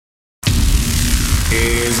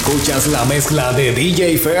Escuchas la mezcla de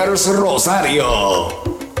DJ FerRosario.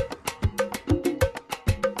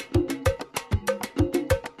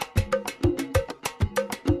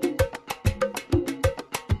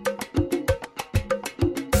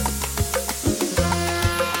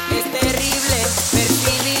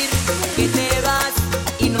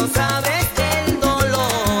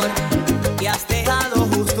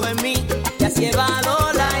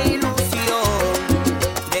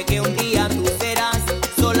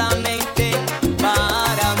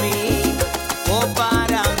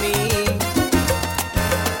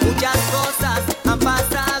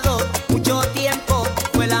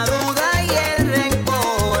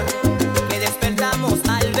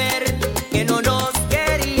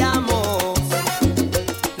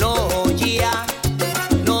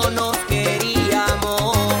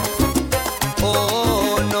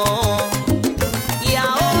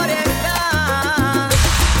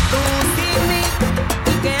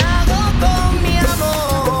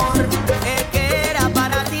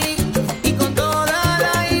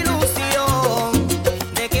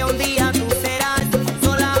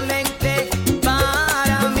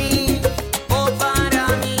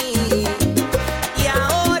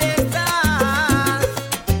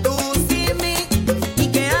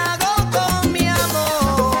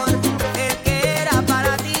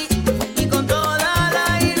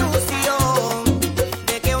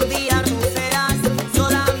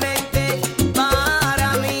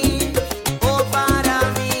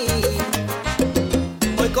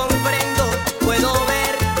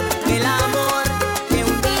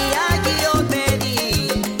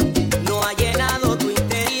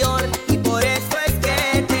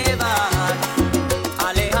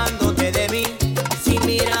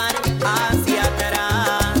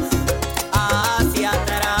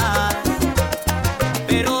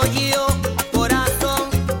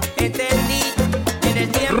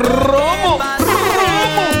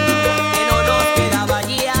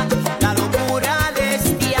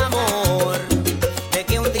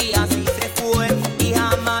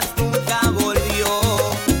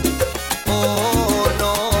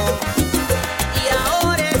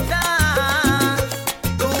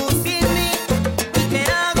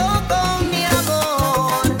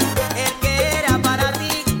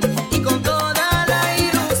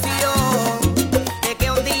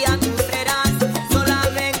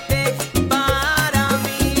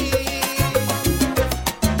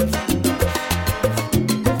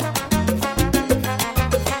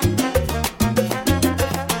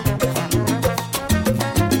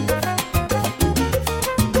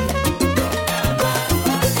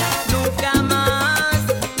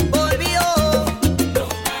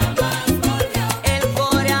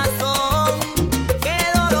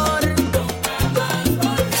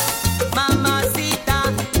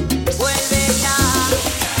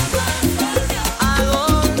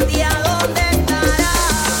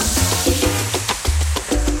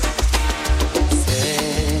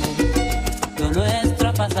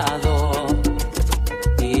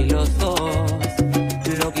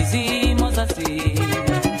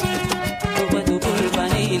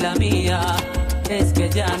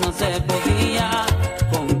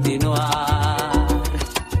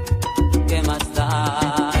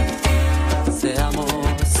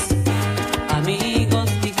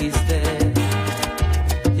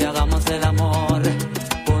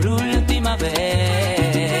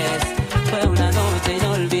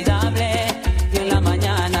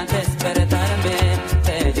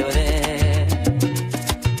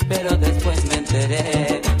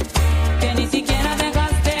 Que ni siquiera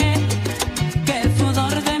dejaste que el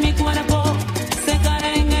sudor de mi cuerpo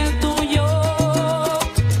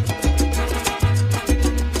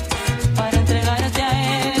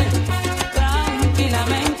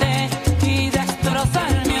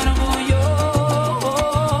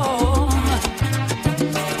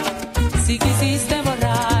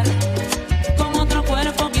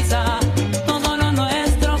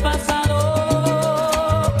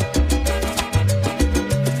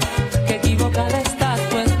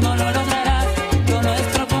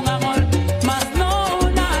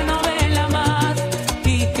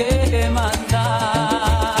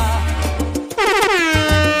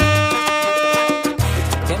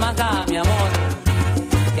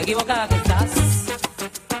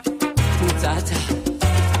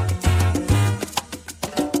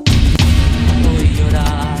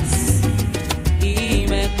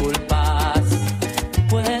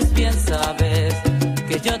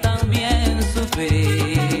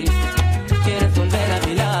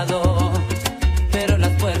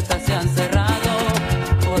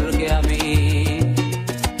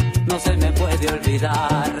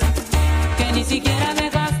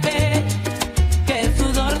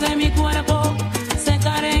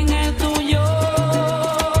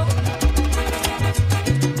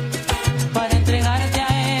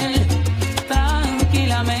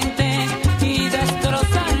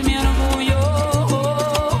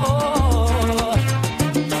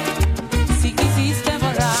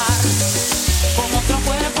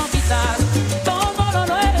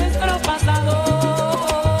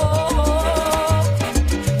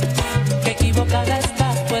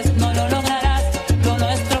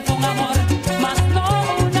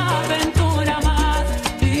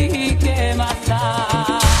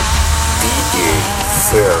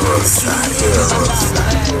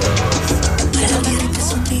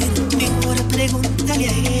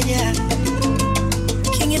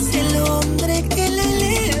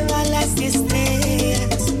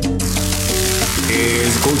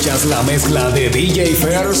Escuchas la mezcla de DJ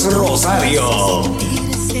FerRosario.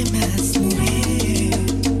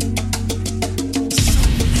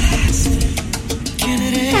 ¿Quién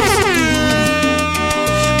eres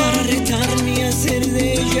para retarme y hacer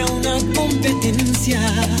de ella una competencia?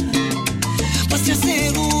 Pues te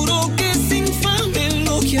aseguro que es infame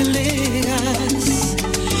lo que alegas.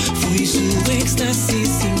 Fui su éxtasis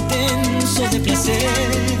intenso de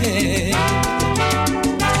placer.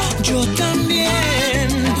 Yo también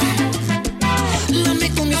lamé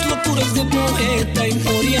con mis locuras de poeta y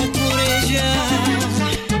moría por ella.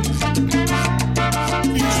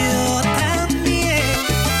 Yo también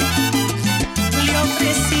le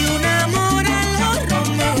ofrecí un amor a los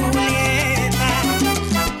Romeo y Julieta.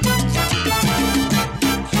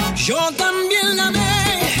 Yo también la amé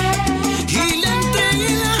y le entregué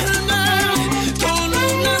el alma con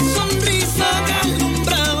una sonrisa que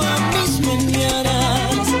alumbraba mis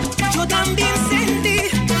mañanas. Yo también sentí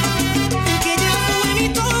que ella fue mi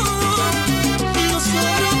todo, no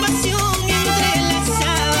solo pasión entre las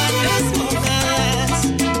sábanas mojadas.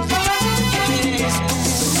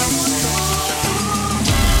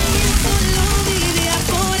 Solo vivía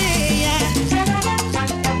por ella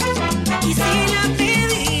y si la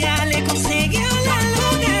pedía le conseguía la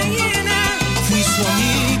luna llena. Fui su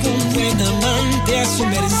amigo, un buen amante a su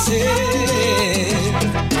merced.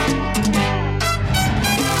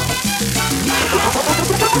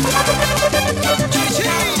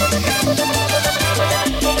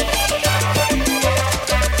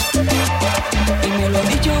 Y me lo he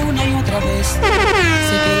dicho una y otra vez. Sé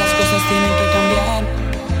que las cosas tienen que cambiar,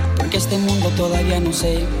 porque este mundo todavía no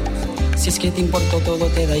sé si es que te importa o todo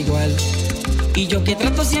te da igual. Y yo que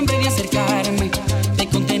trato siempre de acercarme, de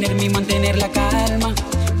contenerme y mantener la calma,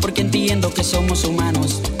 porque entiendo que somos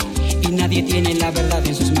humanos y nadie tiene la verdad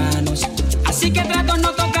en sus manos. Así que trato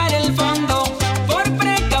no tocar el fondo por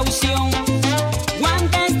precaución.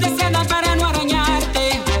 Guantes de seda para no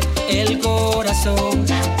arañarte el corazón.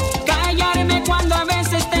 Callarme cuando a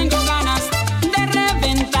veces tengo ganas de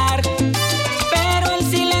reventar, pero el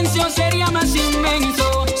silencio sería más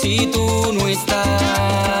inmenso si tú no estás.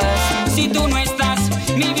 Si tú no estás,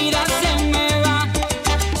 mi vida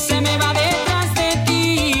se me va detrás de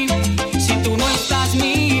ti. Si tú no estás,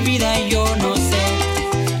 mi vida yo no sé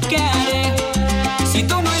qué haré. Si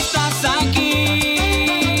tú no estás aquí,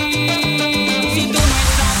 si tú no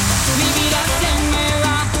estás, mi vida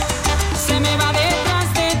se me va detrás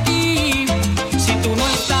de ti. Si tú no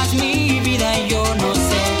estás, mi vida yo no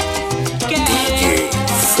sé qué haré.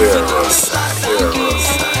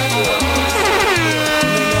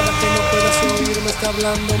 Está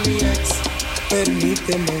hablando mi ex,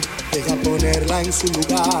 permíteme, deja ponerla en su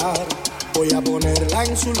lugar. Voy a ponerla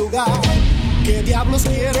en su lugar. ¿Qué diablos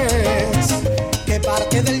quieres? ¿Qué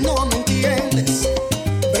parte del no entiendes?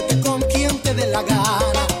 Vete con quien te dé la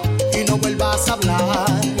gana y no vuelvas a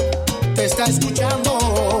hablar. Te está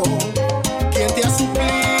escuchando quien te ha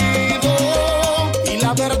suplido, y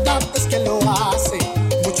la verdad es que lo hace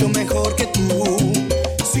mucho mejor que tú.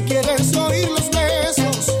 Si quieres oír los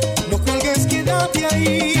besos, no cuelgues, quédate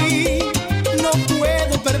ahí. No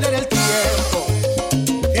puedo perder el tiempo,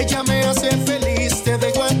 ella me hace feliz. Te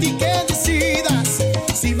dejo a ti que decidas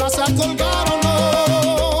si vas a colgar o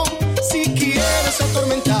no. Si quieres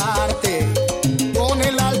atormentarte, pon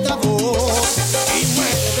el altavoz y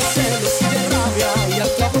muere de celos y de rabia, y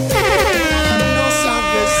al cabo no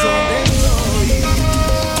sabes dónde estoy.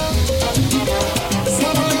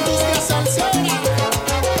 Somos la industria salsera.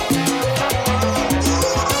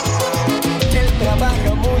 Él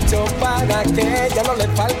trabaja mucho para que ella no le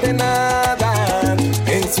falte nada.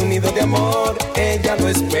 En su nido de amor ella lo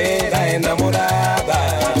espera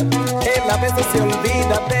enamorada. Él a veces se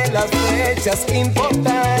olvida de las fechas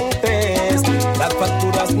importantes. Las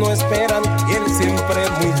facturas no esperan y él siempre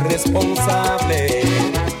muy responsable.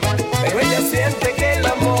 Pero ella siente que el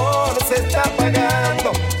amor se está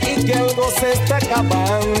apagando y que algo se está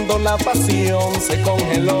acabando. La pasión se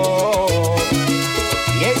congeló.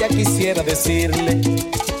 Y ella quisiera decirle,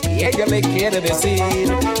 y ella le quiere decir,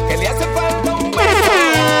 que le hace falta un beso,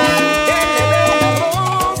 que le dé una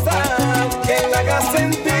rosa, que le haga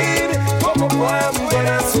sentir como cuando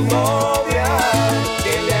era su novia,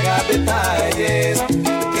 que le haga detalles,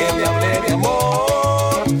 que le hable de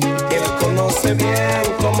amor, que él conoce bien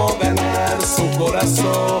cómo ganar su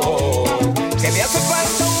corazón, que le hace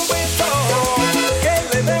falta un beso, que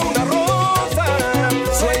le dé una rosa,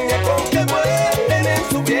 sueña con que vuelen en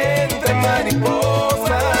su vientre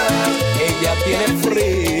mariposas. Ella tiene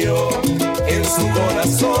frío en su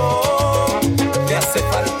corazón, le hace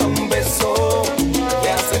falta un beso,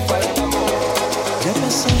 le hace falta amor. Ya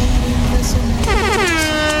pasaron 3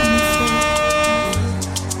 semanas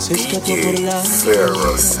loco por la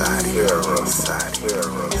FerRosario.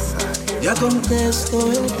 Ya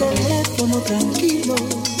contesto el teléfono tranquilo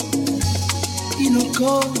y no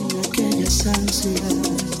con aquellas ansias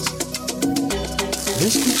de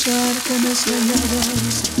escuchar que me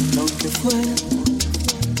soñabas, aunque fuera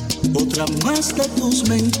otra más de tus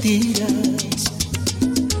mentiras.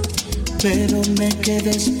 Pero me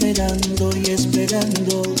quedé esperando y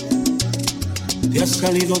esperando. Te has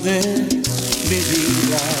salido de mi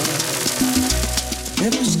vida. Me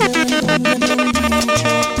busqué donde me han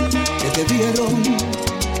dicho que te vieron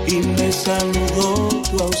y me saludó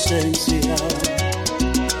tu ausencia.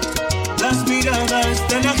 Las miradas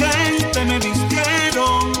de la gente me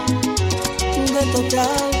vistieron de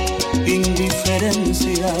total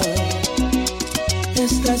indiferencia.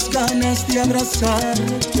 Estas ganas de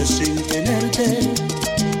abrazarte sin tenerte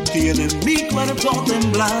tienen mi cuerpo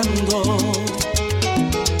temblando.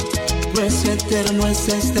 Pues eterno es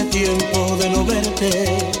este tiempo de no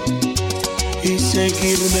verte y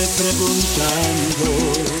seguirme preguntando.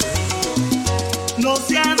 No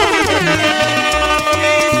sé a dónde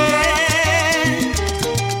fuiste,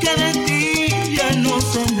 que de ti ya no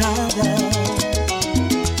sé nada.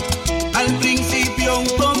 Al principio un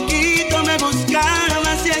poquito me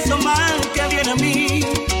buscabas y eso mal que viene a mí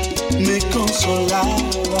me consolaba.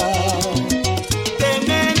 Te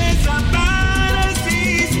me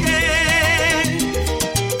desapareciste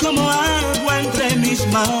como agua entre mis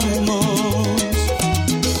manos.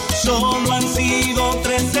 Solo han sido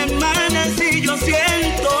 3 semanas y yo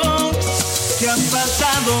siento que han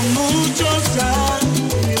pasado muchos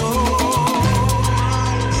años.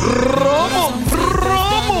 ¡Romo!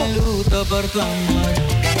 Luto por tu amor.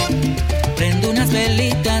 Prendo unas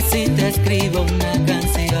velitas y te escribo una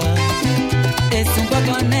canción. Es un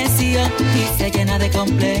poco necio y se llena de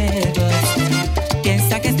complejos.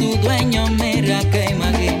 Piensa que es tu dueño, mira qué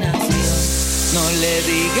imaginación. No le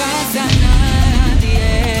digas a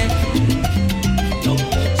nadie lo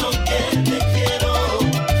mucho que te quiero,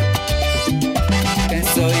 que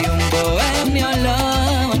soy un bohemio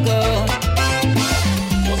loco.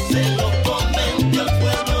 No se lo comente al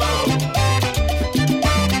pueblo.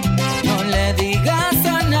 No le digas a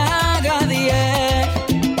nadie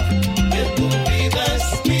que tu vida es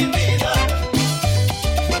mi vida,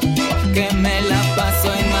 que me la paso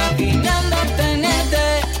imaginando tenerte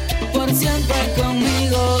por siempre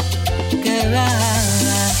conmigo, que va.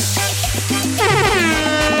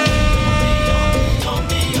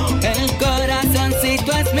 El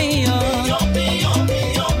corazoncito es mío,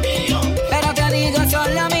 pero te digo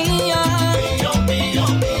solo mío.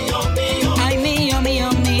 Ay, mío.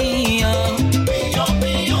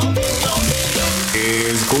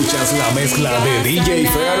 Escuchas la mezcla de DJ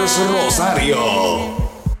FerRosario.